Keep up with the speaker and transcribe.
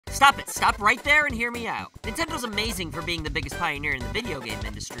Stop it. Stop right there and hear me out. Nintendo's amazing for being the biggest pioneer in the video game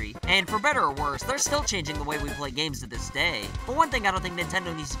industry, and for better or worse, they're still changing the way we play games to this day. But one thing I don't think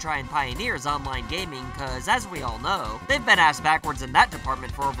Nintendo needs to try and pioneer is online gaming, cause as we all know, they've been ass backwards in that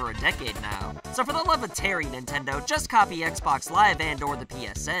department for over a decade now. So for the love of Terry, Nintendo, just copy Xbox Live and or the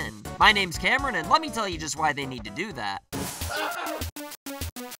PSN. My name's Cameron, and let me tell you just why they need to do that.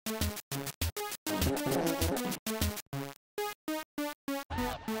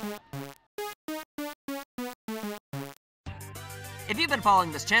 If you've been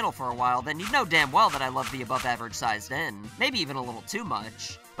following this channel for a while, then you know damn well that I love the above-average sized N, maybe even a little too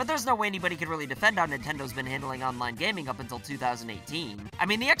much. But there's no way anybody could really defend how Nintendo's been handling online gaming up until 2018. I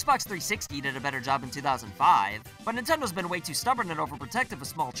mean, the Xbox 360 did a better job in 2005, but Nintendo's been way too stubborn and overprotective of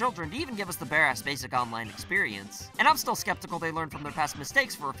small children to even give us the bare-ass basic online experience. And I'm still skeptical they learned from their past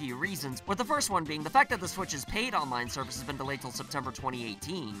mistakes for a few reasons, with the first one being the fact that the Switch's paid online service has been delayed till September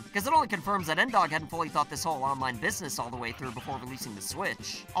 2018, because it only confirms that N-Dog hadn't fully thought this whole online business all the way through before releasing the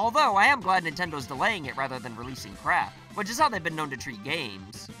Switch. Although, I am glad Nintendo's delaying it rather than releasing crap, which is how they've been known to treat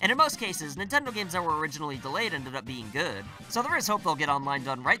games. And in most cases, Nintendo games that were originally delayed ended up being good. So there is hope they'll get online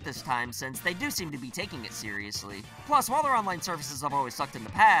done right this time, since they do seem to be taking it seriously. Plus, while their online services have always sucked in the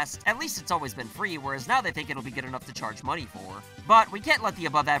past, at least it's always been free, whereas now they think it'll be good enough to charge money for. But we can't let the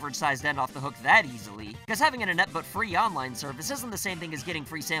above-average sized N off the hook that easily, because having a net but free online service isn't the same thing as getting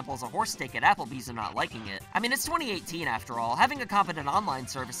free samples of horse steak at Applebee's and not liking it. I mean, it's 2018 after all, having a competent online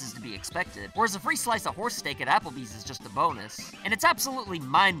service is to be expected, whereas a free slice of horse steak at Applebee's is just a bonus. And it's absolutely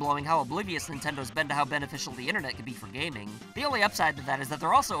mind-blowing how oblivious Nintendo's been to how beneficial the internet can be for gaming. The only upside to that is that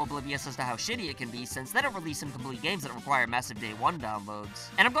they're also oblivious as to how shitty it can be, since they don't release incomplete games that require massive day one downloads.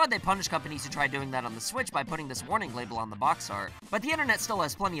 And I'm glad they punish companies who try doing that on the Switch by putting this warning label on the box art. But the internet still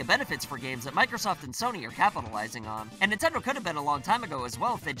has plenty of benefits for games that Microsoft and Sony are capitalizing on. And Nintendo could have been a long time ago as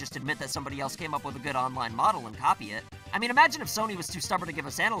well if they'd just admit that somebody else came up with a good online model and copy it. I mean, imagine if Sony was too stubborn to give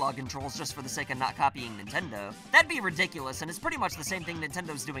us analog controls just for the sake of not copying Nintendo. That'd be ridiculous, and it's pretty much the same thing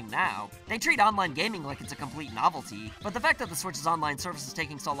Nintendo's doing now. They treat online gaming like it's a complete novelty, but the fact that the Switch's online service is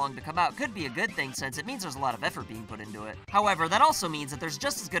taking so long to come out could be a good thing, since it means there's a lot of effort being put into it. However, that also means that there's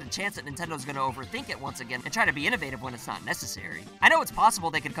just as good a chance that Nintendo's gonna overthink it once again and try to be innovative when it's not necessary. I know it's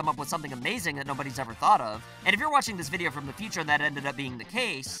possible they could come up with something amazing that nobody's ever thought of, and if you're watching this video from the future and that ended up being the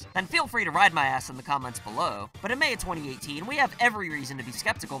case, then feel free to ride my ass in the comments below. But in May of 2018, we have every reason to be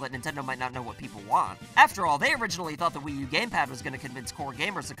skeptical that Nintendo might not know what people want. After all, they originally thought the Wii U gamepad was going to convince core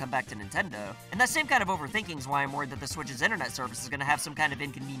gamers to come back to Nintendo, and that same kind of overthinking is why I'm worried that the Switch's internet service is going to have some kind of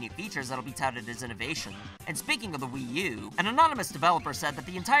inconvenient features that'll be touted as innovation. And speaking of the Wii U, an anonymous developer said that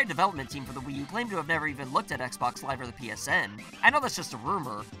the entire development team for the Wii U claimed to have never even looked at Xbox Live or the PSN. I know that's just a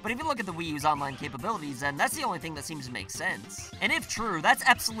rumor, but if you look at the Wii U's online capabilities, then that's the only thing that seems to make sense. And if true, that's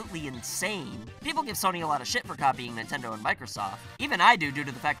absolutely insane. People give Sony a lot of shit for copying Nintendo and Microsoft. Even I do, due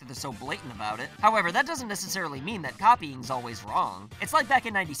to the fact that they're so blatant about it. However, that doesn't necessarily mean that copying's always wrong. It's like back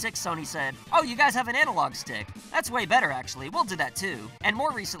in '96, Sony said, "Oh, you guys have an analog stick. That's way better, actually. We'll do that too." And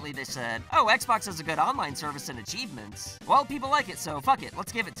more recently, they said, "Oh, Xbox has a good online service and achievements. Well, people like it, so fuck it,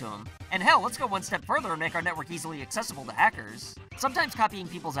 let's give it to them. And hell, let's go one step further and make our network easily accessible to hackers." Sometimes copying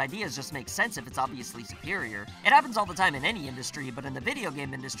people's ideas just makes sense if it's obviously superior. It happens all the time in any industry, but in the video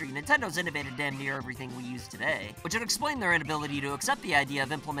game industry, Nintendo's innovated damn near everything we use today, which would explain their inability to accept the idea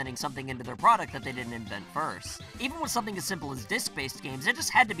of implementing something into their product that they didn't invent first. Even with something as simple as disc-based games, they just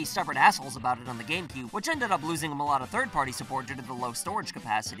had to be stubborn assholes about it on the GameCube, which ended up losing them a lot of third-party support due to the low storage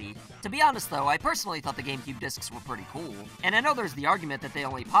capacity. To be honest though, I personally thought the GameCube discs were pretty cool. And I know there's the argument that they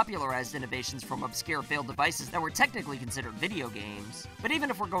only popularized innovations from obscure failed devices that were technically considered video games. But even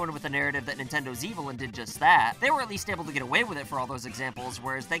if we're going with the narrative that Nintendo's evil and did just that, they were at least able to get away with it for all those examples,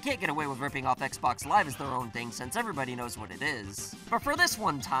 whereas they can't get away with ripping off Xbox Live as their own thing since everybody knows what it is. But for this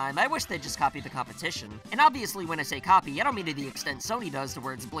one time, I wish they'd just copy the competition. And obviously when I say copy, I don't mean to the extent Sony does to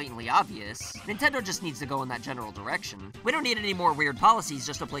where it's blatantly obvious. Nintendo just needs to go in that general direction. We don't need any more weird policies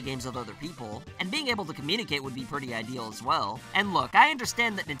just to play games with other people, and being able to communicate would be pretty ideal as well. And look, I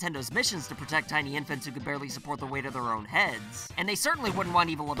understand that Nintendo's mission is to protect tiny infants who could barely support the weight of their own heads, and they certainly wouldn't want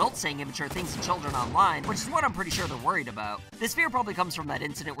evil adults saying immature things to children online, which is what I'm pretty sure they're worried about. This fear probably comes from that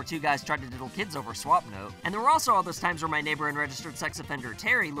incident where two guys tried to diddle kids over SwapNote, and there were also all those times where my neighbor and registered sex offender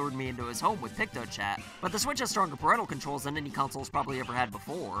Terry lured me into his home with PictoChat. But the Switch has stronger parental controls than any console's probably ever had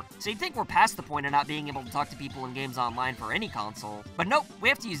before, so you'd think we're past the point of not being able to talk to people in games online for any console. But nope, we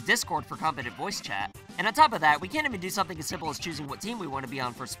have to use Discord for competent voice chat. And on top of that, we can't even do something as simple as choosing what team we want to be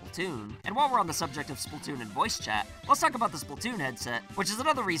on for Splatoon. And while we're on the subject of Splatoon and voice chat, let's talk about the Splatoon headset, which is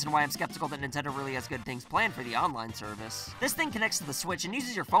another reason why I'm skeptical that Nintendo really has good things planned for the online service. This thing connects to the Switch and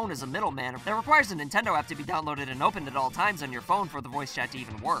uses your phone as a middleman that requires a Nintendo app to be downloaded and opened at all times on your phone for the voice chat to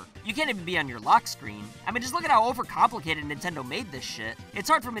even work. You can't even be on your lock screen. I mean, just look at how overcomplicated Nintendo made this shit. It's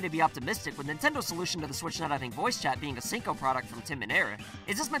hard for me to be optimistic with Nintendo's solution to the Switch not having voice chat being a Cinco product from Tim and Eric.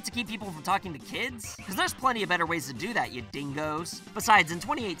 Is this meant to keep people from talking to kids? Because there's plenty of better ways to do that, you dingoes. Besides, in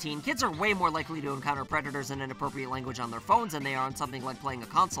 2018, kids are way more likely to encounter predators and inappropriate language on their phones than they are on something like playing a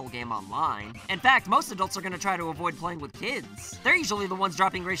console game online. In fact, most adults are going to try to avoid playing with kids. They're usually the ones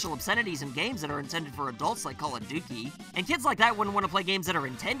dropping racial obscenities in games that are intended for adults like Call of Duty. And kids like that wouldn't want to play games that are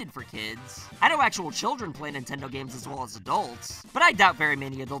intended for kids. I know actual children play Nintendo games as well as adults, but I doubt very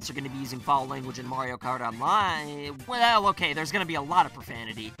many adults are going to be using foul language in Mario Kart Online. Well, okay, there's going to be a lot of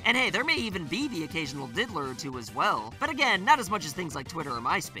profanity. And hey, there may even be the occasional diddler or two as well. But again, not as much as things like Twitter or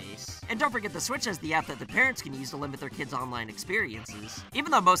MySpace. And don't forget the Switch has the app that the parents can use to limit their kids' online experiences. Even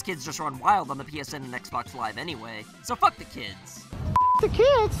though most kids just run wild on the PSN and Xbox Live anyway. So fuck the kids. The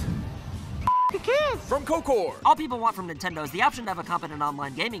kids? The kids! From Kokor! All people want from Nintendo is the option to have a competent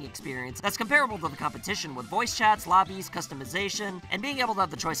online gaming experience that's comparable to the competition with voice chats, lobbies, customization, and being able to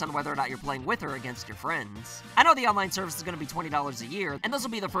have the choice on whether or not you're playing with or against your friends. I know the online service is going to be $20 a year, and this will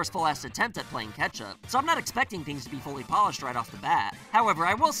be the first full-ass attempt at playing catch-up, so I'm not expecting things to be fully polished right off the bat. However,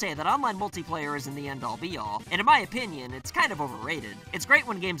 I will say that online multiplayer isn't the end-all be-all, and in my opinion, it's kind of overrated. It's great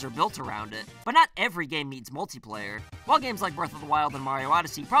when games are built around it, but not every game needs multiplayer. While games like Breath of the Wild and Mario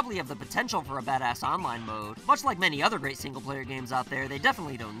Odyssey probably have the potential for a badass online mode, much like many other great single-player games out there, they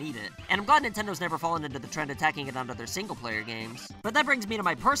definitely don't need it. And I'm glad Nintendo's never fallen into the trend of tacking it onto their single-player games. But that brings me to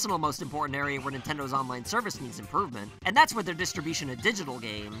my personal most important area where Nintendo's online service needs improvement, and that's with their distribution of digital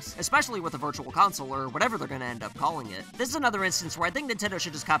games, especially with a virtual console or whatever they're gonna end up calling it. This is another instance where I think Nintendo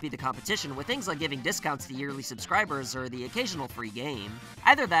should just copy the competition with things like giving discounts to yearly subscribers or the occasional free game.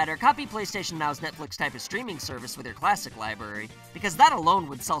 Either that or copy PlayStation Now's Netflix type of streaming service with your classic library, because that alone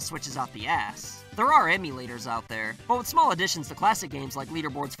would sell Switches out the ass. There are emulators out there, but with small additions to classic games like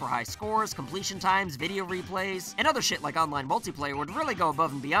leaderboards for high scores, completion times, video replays, and other shit like online multiplayer would really go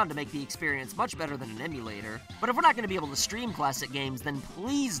above and beyond to make the experience much better than an emulator. But if we're not going to be able to stream classic games, then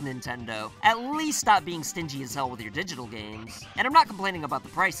please, Nintendo, at least stop being stingy as hell with your digital games. And I'm not complaining about the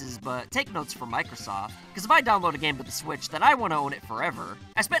prices, but take notes from Microsoft, because if I download a game to the Switch, then I want to own it forever.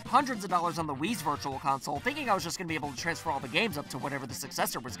 I spent hundreds of dollars on the Wii's Virtual Console thinking I was just going to be able to transfer all the games up to whatever the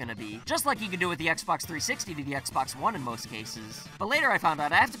successor was going to be, just like you could do with the Xbox 360 to the Xbox One in most cases. But later I found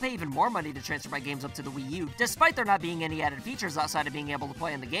out I have to pay even more money to transfer my games up to the Wii U, despite there not being any added features outside of being able to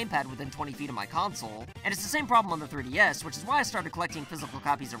play on the gamepad within 20 feet of my console. And it's the same problem on the 3DS, which is why I started collecting physical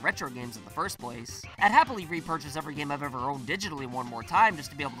copies of retro games in the first place. I'd happily repurchase every game I've ever owned digitally one more time just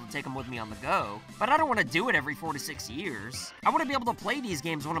to be able to take them with me on the go. But I don't want to do it every 4 to 6 years. I want to be able to play these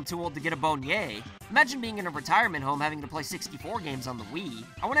games when I'm too old to get a bone yay. Imagine being in a retirement home having to play 64 games on the Wii.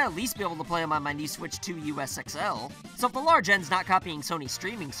 I want to at least be able to play them on my new Switch 2 USXL. So if the large end's not copying Sony's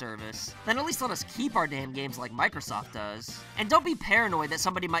streaming service, then at least let us keep our damn games like Microsoft does. And don't be paranoid that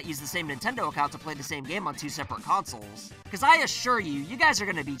somebody might use the same Nintendo account to play the same game on 2 separate consoles. Because I assure you, you guys are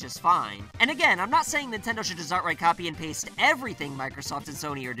going to be just fine. And again, I'm not saying Nintendo should just outright copy and paste everything Microsoft and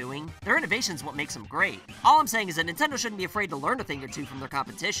Sony are doing. Their innovation's what makes them great. All I'm saying is that Nintendo shouldn't be afraid to learn a thing or two from their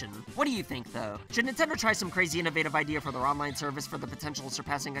competition. What do you think, though? Should Nintendo try some crazy innovative idea for their online service for the potential of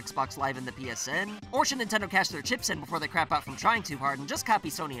surpassing Xbox Live and the PSN? Or should Nintendo cash their chips in before they crap out from trying too hard and just copy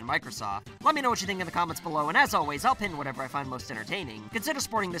Sony and Microsoft? Let me know what you think in the comments below, and as always, I'll pin whatever I find most entertaining. Consider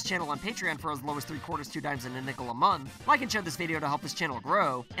supporting this channel on Patreon for as low as 3/4, 2 dimes, and a nickel a month. Like and share this video to help this channel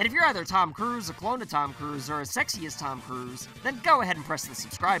grow. And if you're either Tom Cruise, a clone of Tom Cruise, or as sexy as Tom Cruise, then go ahead and press the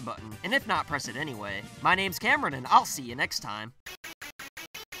subscribe button. And if not, press it anyway. My name's Cameron, and I'll see you next time.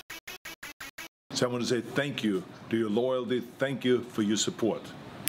 So I want to say thank you to your loyalty. Thank you for your support.